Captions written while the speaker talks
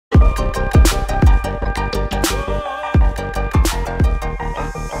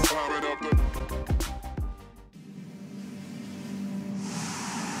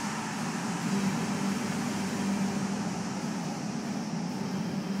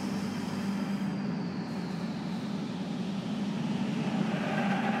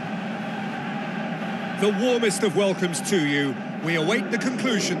The warmest of welcomes to you. We await the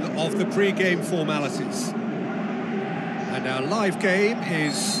conclusion of the pre-game formalities. And our live game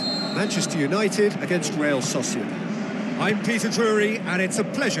is Manchester United against Real Sociedad. I'm Peter Drury, and it's a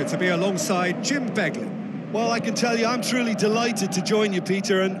pleasure to be alongside Jim Beglin. Well, I can tell you, I'm truly delighted to join you,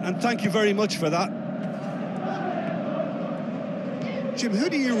 Peter, and thank you very much for that. Jim, who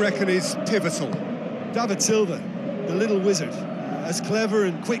do you reckon is pivotal? David Silva, the little wizard. As clever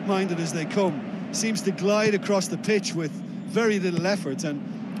and quick-minded as they come, seems to glide across the pitch with very little effort, and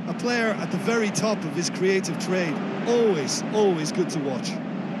a player at the very top of his creative trade. Always good to watch.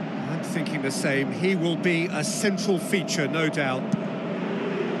 I'm thinking the same. He will be a central feature, no doubt.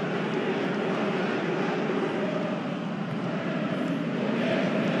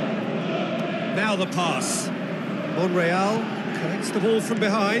 Now the pass. Monreal collects the ball from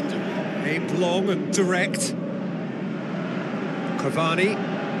behind, aimed long and direct. Cavani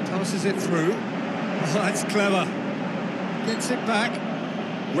passes it through. Oh, that's clever. Gets it back.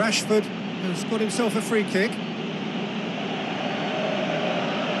 Rashford has got himself a free kick.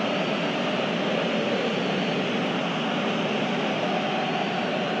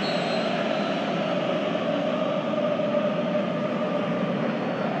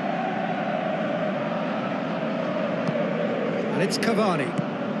 And it's Cavani.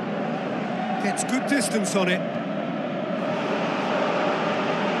 Gets good distance on it.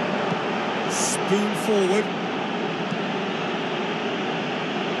 Spoon forward.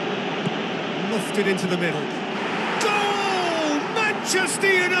 Lofted into the middle. Goal!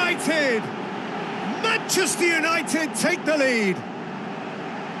 Manchester United! Manchester United take the lead.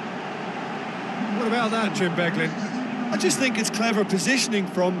 What about that, Jim Beglin? I just think it's clever positioning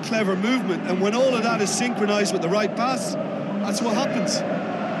from clever movement, and when all of that is synchronised with the right pass, that's what happens.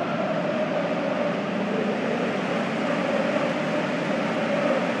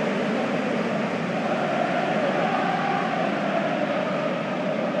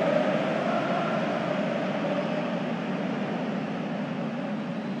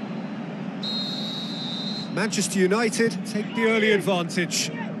 Manchester United take the early advantage.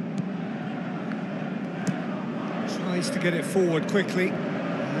 Tries to get it forward quickly.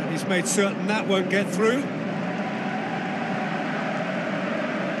 And he's made certain that won't get through.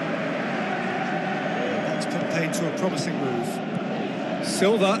 That's put paid to a promising move.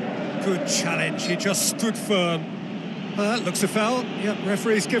 Silva, good challenge. He just stood firm. Looks a foul. Yep,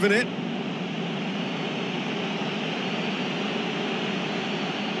 referee's given it.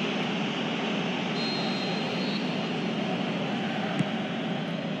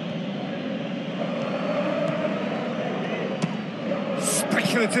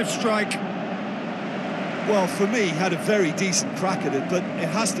 Speculative strike. Well, for me, had a very decent crack at it, but it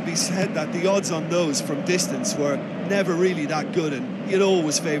has to be said that the odds on those from distance were never really that good, and you'd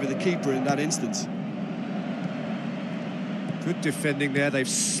always favour the keeper in that instance. Good defending there. They've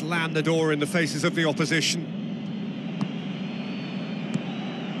slammed the door in the faces of the opposition.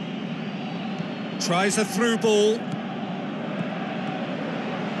 Tries a through ball.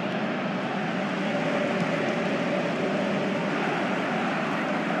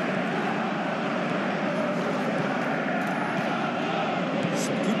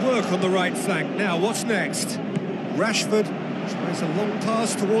 Work on the right flank. Now, what's next? Rashford tries a long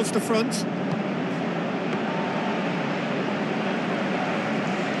pass towards the front.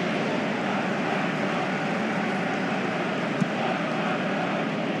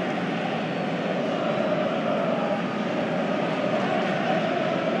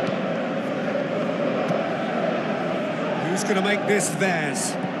 Who's going to make this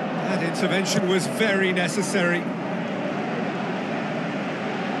theirs? That intervention was very necessary.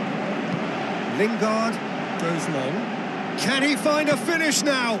 Lingard goes long. Can he find a finish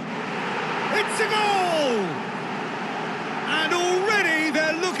now? It's a goal! And already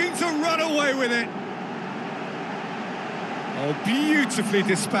they're looking to run away with it. Oh, beautifully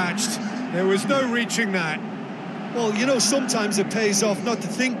dispatched. There was no reaching that. Well, you know, sometimes it pays off not to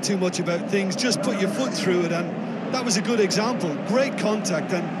think too much about things, just put your foot through it, and that was a good example. Great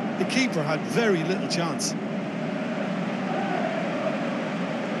contact, and the keeper had very little chance.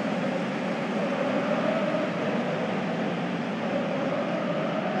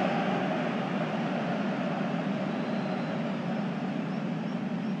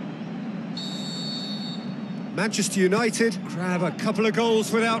 Manchester United grab a couple of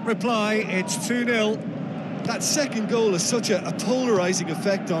goals without reply. It's 2-0. That second goal has such a polarising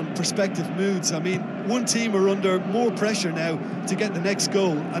effect on prospective moods. I mean, one team are under more pressure now to get the next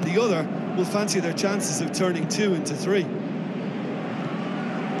goal, and the other will fancy their chances of turning 2 into 3.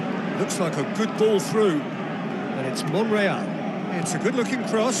 Looks like a good ball through, and it's Monreal. It's a good-looking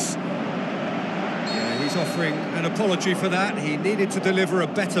cross. Yeah, He's offering an apology for that. He needed to deliver a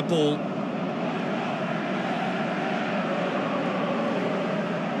better ball.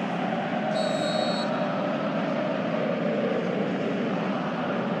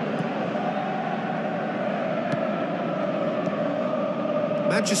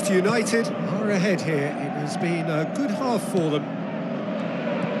 Manchester United are ahead here. It has been a good half for them.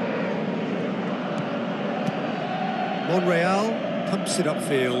 Monreal pumps it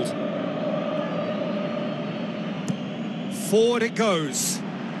upfield. Forward it goes.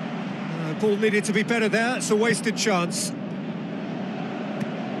 Ball needed to be better there. It's a wasted chance.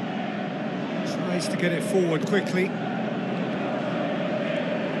 Tries to get it forward quickly.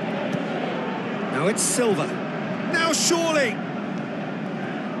 Now it's Silva. Now surely!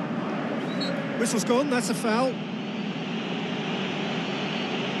 Whistle's gone, that's a foul.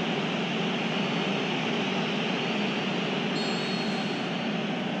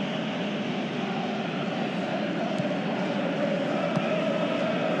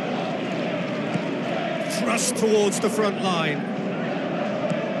 Thrust towards the front line.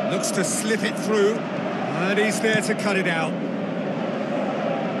 Looks to slip it through, and he's there to cut it out.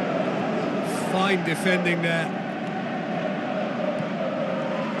 Fine defending there.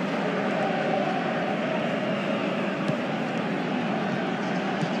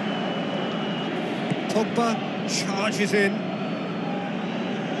 Pogba charges in.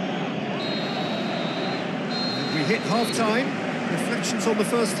 And we hit half-time. Reflections on the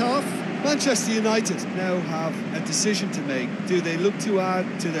first half. Manchester United now have a decision to make. Do they look to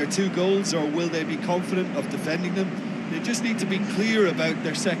add to their 2 goals, or will they be confident of defending them? They just need to be clear about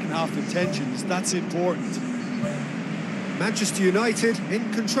their second-half intentions. That's important. Manchester United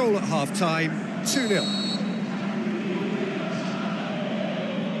in control at half-time, 2-0.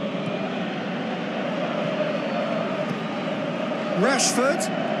 Rashford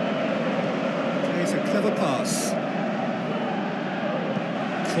plays a clever pass.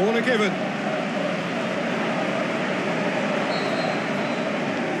 Corner given.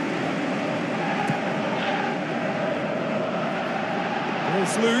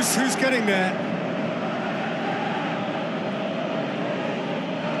 Ball's loose, who's getting there?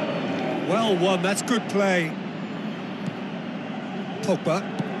 Well won, that's good play. Pogba.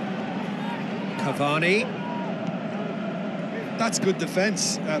 Cavani. That's good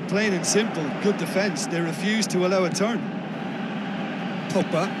defence, plain and simple, good defence. They refuse to allow a turn.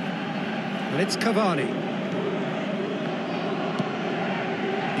 Pogba, and it's Cavani.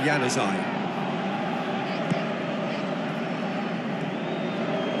 Januzaj.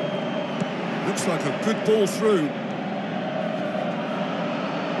 Looks like a good ball through.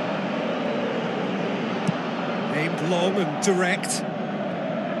 Aimed long and direct.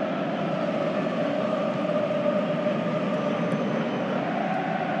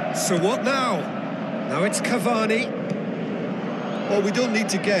 So what now? Now it's Cavani. Well, we don't need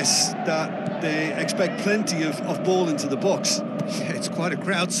to guess that they expect plenty of ball into the box. Yeah, it's quite a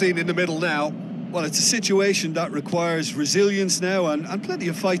crowd scene in the middle now. Well, it's a situation that requires resilience now and plenty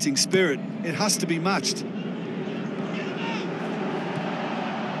of fighting spirit. It has to be matched.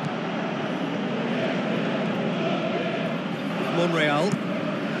 Monreal,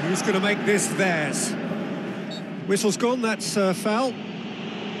 who's going to make this theirs? Whistle's gone, that's foul.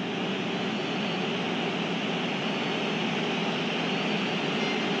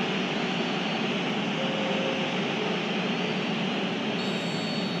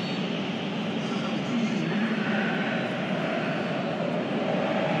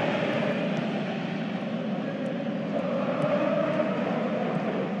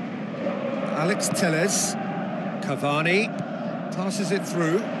 Alex Telles, Cavani, passes it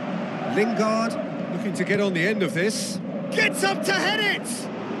through. Lingard, looking to get on the end of this. Gets up to head it!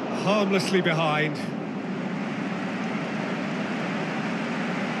 Harmlessly behind.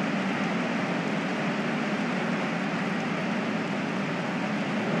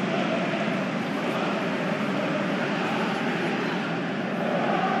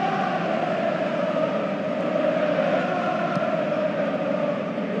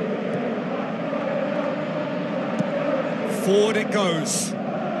 Forward it goes. Well,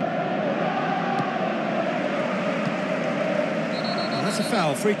 that's a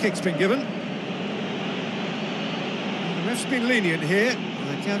foul. Free kick's been given. The ref's been lenient here.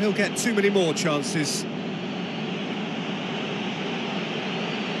 I doubt he'll get too many more chances.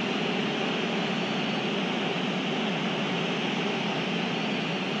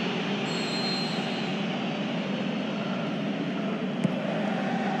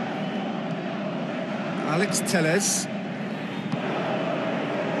 Alex Telles.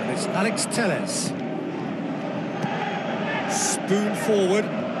 It's Alex Telles. Spoon forward.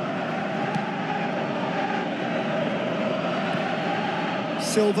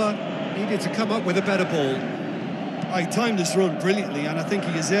 Silva needed to come up with a better ball. He timed this run brilliantly, and I think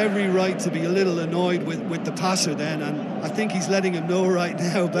he has every right to be a little annoyed with the passer then, and I think he's letting him know right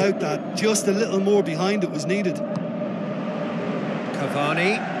now about that. Just a little more behind it was needed.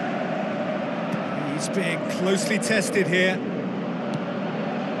 Cavani. He's being closely tested here.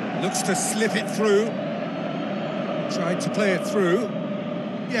 Looks to slip it through. Tried to play it through.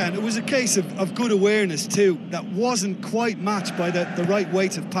 Yeah, and it was a case of good awareness too. That wasn't quite matched by the right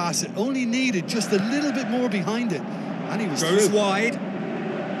weight of pass. It only needed just a little bit more behind it, and he was Goes through. wide.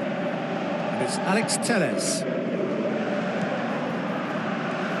 And it's Alex Telles.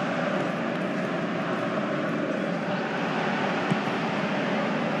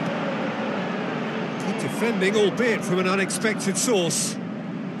 Good defending, albeit from an unexpected source.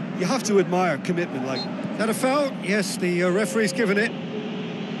 You have to admire commitment like... Is that a foul? Yes, the referee's given it.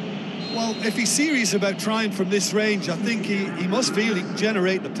 Well, if he's serious about trying from this range, I think he must feel he can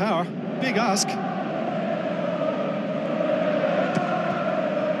generate the power. Big ask.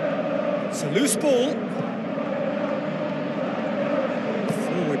 It's a loose ball.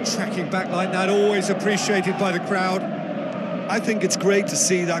 Forward tracking back like that, always appreciated by the crowd. I think it's great to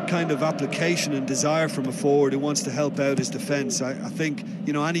see that kind of application and desire from a forward who wants to help out his defence. I think,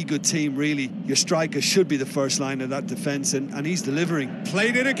 you know, any good team, really, your striker should be the first line of that defence, and he's delivering.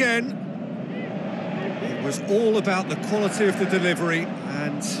 Played it again. It was all about the quality of the delivery,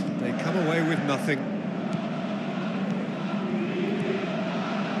 and they come away with nothing.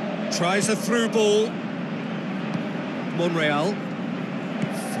 Tries a through ball. Monreal.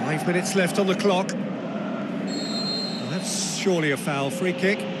 5 minutes left on the clock. That's surely a foul. Free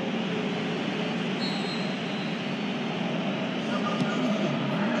kick.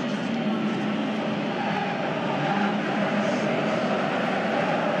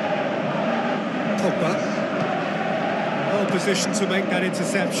 Pogba. Well positioned to make that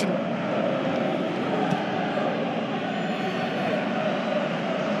interception.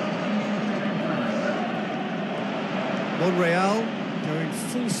 Monreal going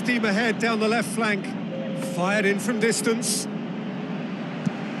full steam ahead down the left flank. Fired in from distance.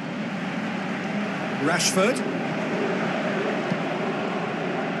 Rashford.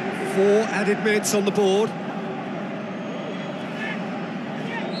 4 added minutes on the board.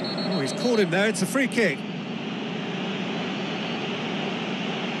 Oh, he's caught him there. It's a free kick.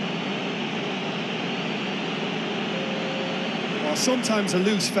 Well, sometimes a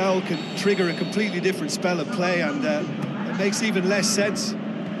loose foul can trigger a completely different spell of play, and it makes even less sense.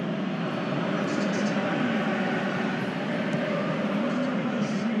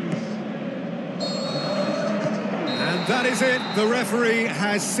 That is it, the referee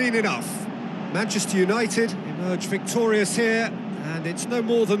has seen enough. Manchester United emerge victorious here, and it's no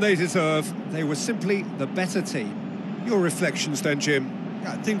more than they deserve. They were simply the better team. Your reflections then, Jim?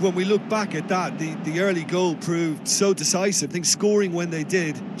 I think when we look back at that, the early goal proved so decisive. I think scoring when they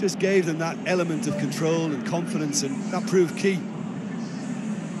did just gave them that element of control and confidence, and that proved key.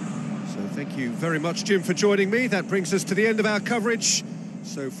 So thank you very much, Jim, for joining me. That brings us to the end of our coverage.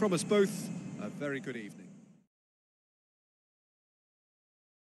 So from us both, a very good evening.